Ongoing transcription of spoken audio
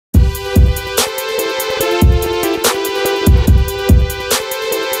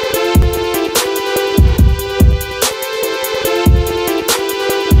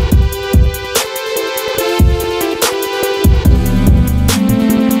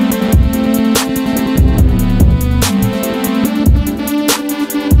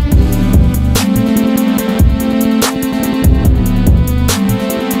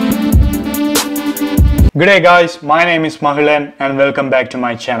Good day guys, my name is Mahilan and welcome back to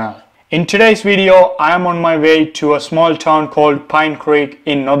my channel. In today's video, I am on my way to a small town called Pine Creek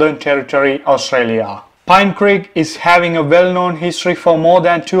in Northern Territory, Australia. Pine Creek is having a well-known history for more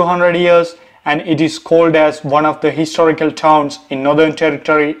than 200 years and it is called as one of the historical towns in Northern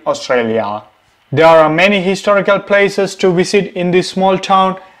Territory, Australia. There are many historical places to visit in this small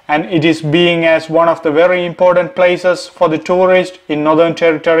town and it is being as one of the very important places for the tourists in Northern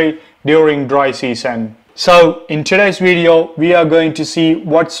Territory during dry season. So in today's video we are going to see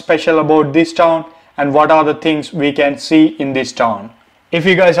what's special about this town and what are the things we can see in this town. If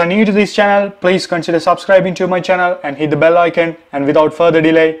you guys are new to this channel, please consider subscribing to my channel and hit the bell icon, and without further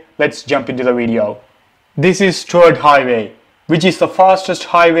delay, let's jump into the video. This is Stuart Highway, which is the fastest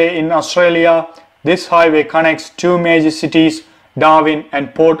highway in Australia. This highway connects two major cities, Darwin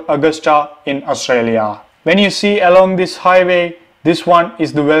and Port Augusta in Australia. When you see along this highway, this one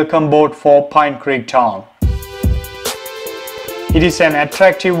is the welcome board for Pine Creek town. It is an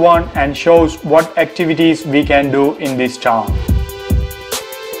attractive one and shows what activities we can do in this town.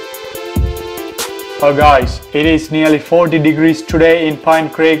 Oh guys, it is nearly 40 degrees today in Pine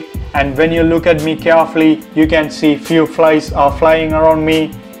Creek, and when you look at me carefully, you can see few flies are flying around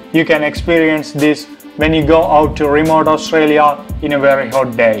me. You can experience this when you go out to remote Australia in a very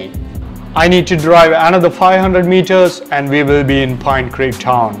hot day. I need to drive another 500 meters and we will be in Pine Creek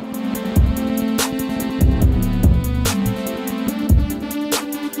town.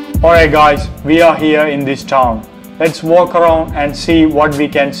 Alright guys, we are here in this town. Let's walk around and see what we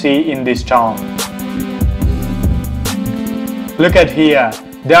can see in this town. Look at here,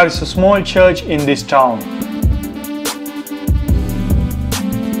 there is a small church in this town.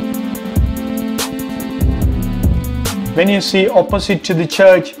 When you see opposite to the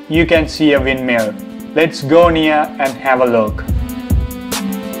church, you can see a windmill. Let's go near and have a look.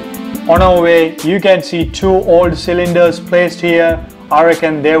 On our way, you can see two old cylinders placed here. I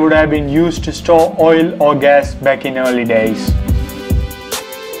reckon they would have been used to store oil or gas back in early days.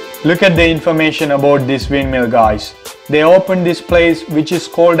 Look at the information about this windmill guys. They opened this place which is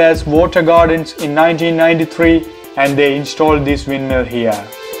called as Water Gardens in 1993 and they installed this windmill here.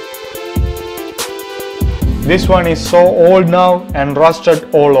 This one is so old now and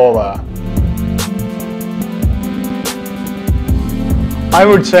rusted all over. I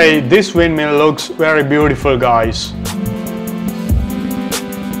would say this windmill looks very beautiful guys.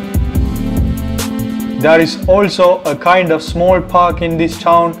 There is also a kind of small park in this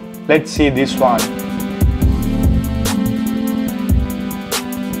town. Let's see this one.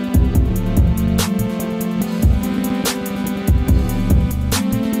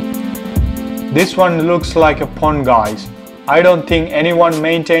 This one looks like a pond guys. I don't think anyone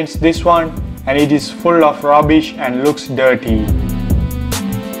maintains this one and it is full of rubbish and looks dirty.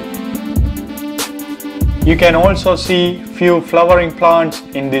 You can also see few flowering plants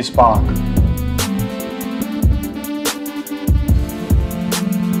in this park.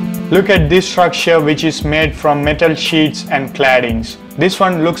 Look at this structure which is made from metal sheets and claddings. This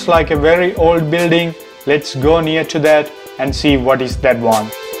one looks like a very old building. Let's go near to that and see what is that one.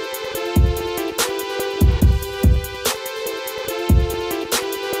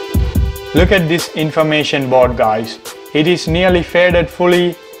 Look at this information board guys. It is nearly faded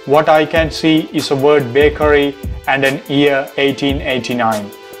fully. What I can see is a word bakery and an year 1889.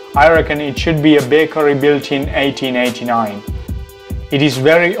 I reckon it should be a bakery built in 1889. It is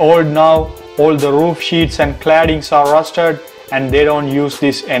very old now. All the roof sheets and claddings are rusted and they don't use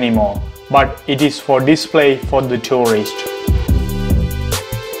this anymore. But it is for display for the tourist.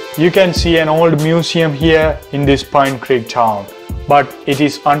 You can see an old museum here in this Pine Creek town, but it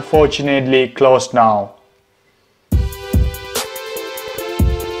is unfortunately closed now.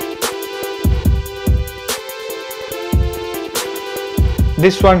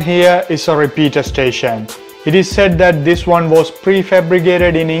 This one here is a repeater station. It is said that this one was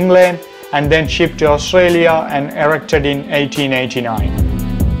prefabricated in England and then shipped to Australia and erected in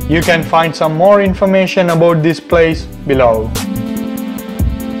 1889. You can find some more information about this place below.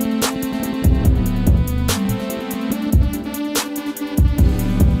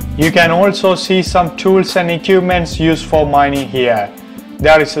 You can also see some tools and equipments used for mining here.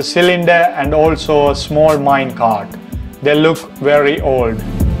 There is a cylinder and also a small mine cart. They look very old.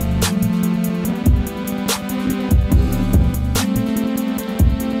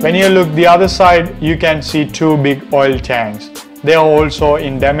 When you look the other side, you can see two big oil tanks. They are also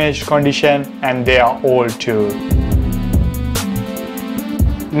in damaged condition and they are old too.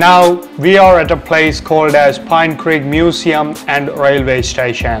 Now we are at a place called as Pine Creek Museum and Railway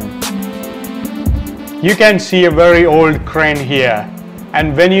Station. You can see a very old crane here,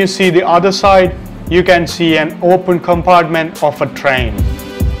 and when you see the other side, you can see an open compartment of a train.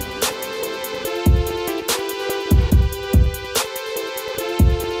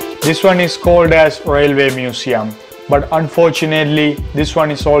 This one is called as Railway Museum, but unfortunately this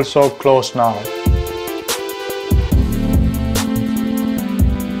one is also closed now.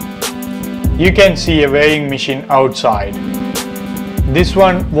 You can see a weighing machine outside. This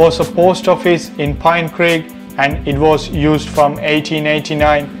one was a post office in Pine Creek and it was used from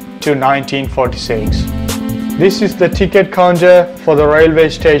 1889 to 1946. This is the ticket counter for the railway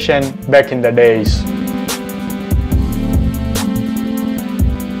station back in the days.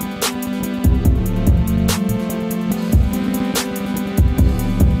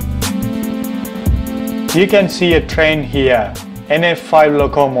 You can see a train here, NF5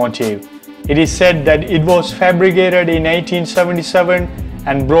 locomotive. It is said that it was fabricated in 1877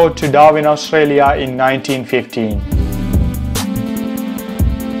 and brought to Darwin, Australia in 1915.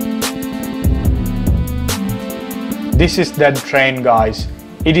 This is that train, guys.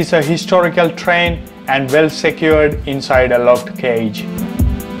 It is a historical train and well secured inside a locked cage.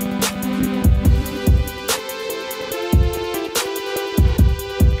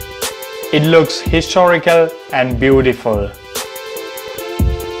 It looks historical and beautiful.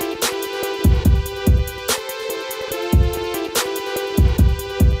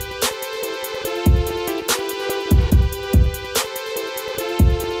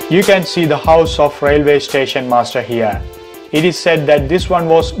 You can see the house of railway station master here. It is said that this one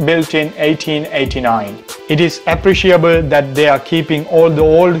was built in 1889. It is appreciable that they are keeping all the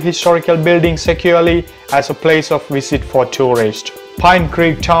old historical buildings securely as a place of visit for tourists. Pine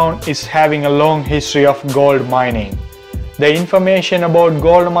Creek town is having a long history of gold mining. The information about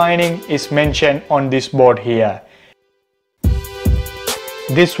gold mining is mentioned on this board here.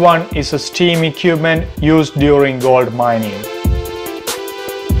 This one is a steam equipment used during gold mining.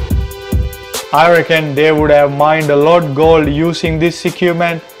 I reckon they would have mined a lot gold using this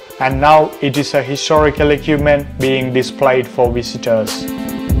equipment, and now it is a historical equipment being displayed for visitors.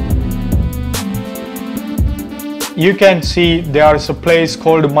 You can see there is a place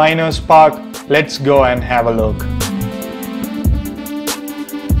called Miners Park. Let's go and have a look.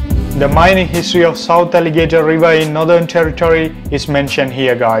 The mining history of South Alligator River in Northern Territory is mentioned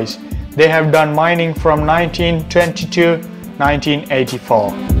here, guys. They have done mining from 1920 to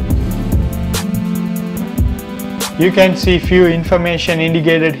 1984. You can see few information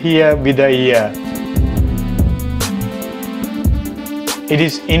indicated here with a year. It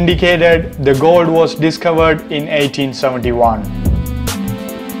is indicated the gold was discovered in 1871.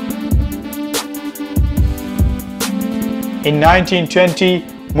 In 1920,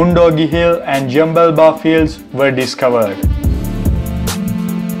 Mundogi Hill and Jumbelba fields were discovered.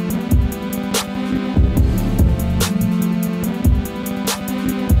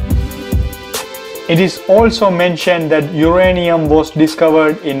 It is also mentioned that uranium was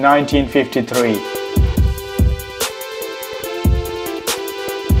discovered in 1953.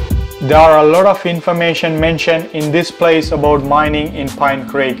 There are a lot of information mentioned in this place about mining in Pine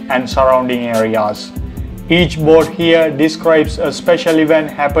Creek and surrounding areas. Each board here describes a special event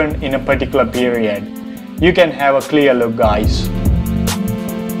happened in a particular period. You can have a clear look, guys.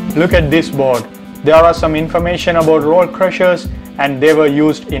 Look at this board. There are some information about roll crushers and they were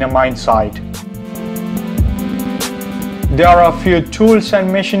used in a mine site. There are a few tools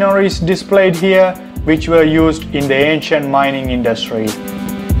and machineries displayed here which were used in the ancient mining industry.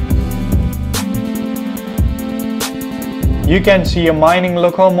 You can see a mining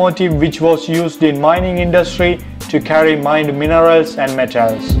locomotive which was used in mining industry to carry mined minerals and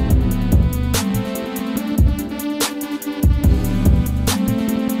metals.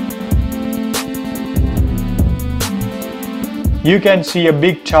 You can see a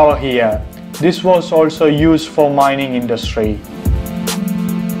big tower here. This was also used for mining industry.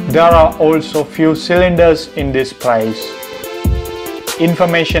 There are also few cylinders in this place.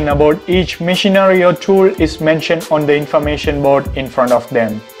 Information about each machinery or tool is mentioned on the information board in front of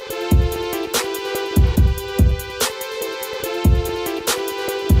them.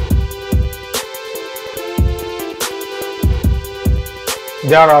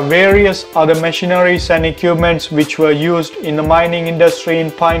 There are various other machineries and equipments which were used in the mining industry in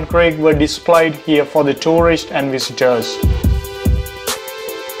Pine Creek were displayed here for the tourists and visitors.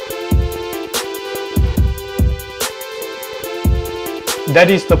 That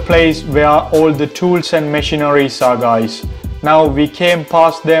is the place where all the tools and machineries are, guys. Now we came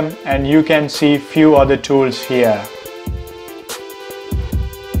past them and you can see few other tools here.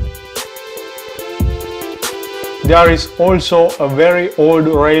 There is also a very old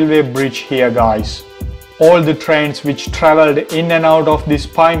railway bridge here, guys. all the trains which traveled in and out of this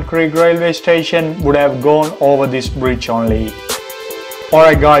Pine Creek railway station would have gone over this bridge only.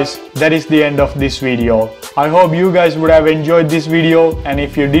 Alright guys, that is the end of this video. I hope you guys would have enjoyed this video, and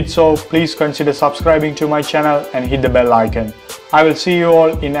if you did so, please consider subscribing to my channel and hit the bell icon. I will see you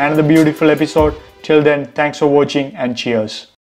all in another beautiful episode. Till then, thanks for watching and cheers.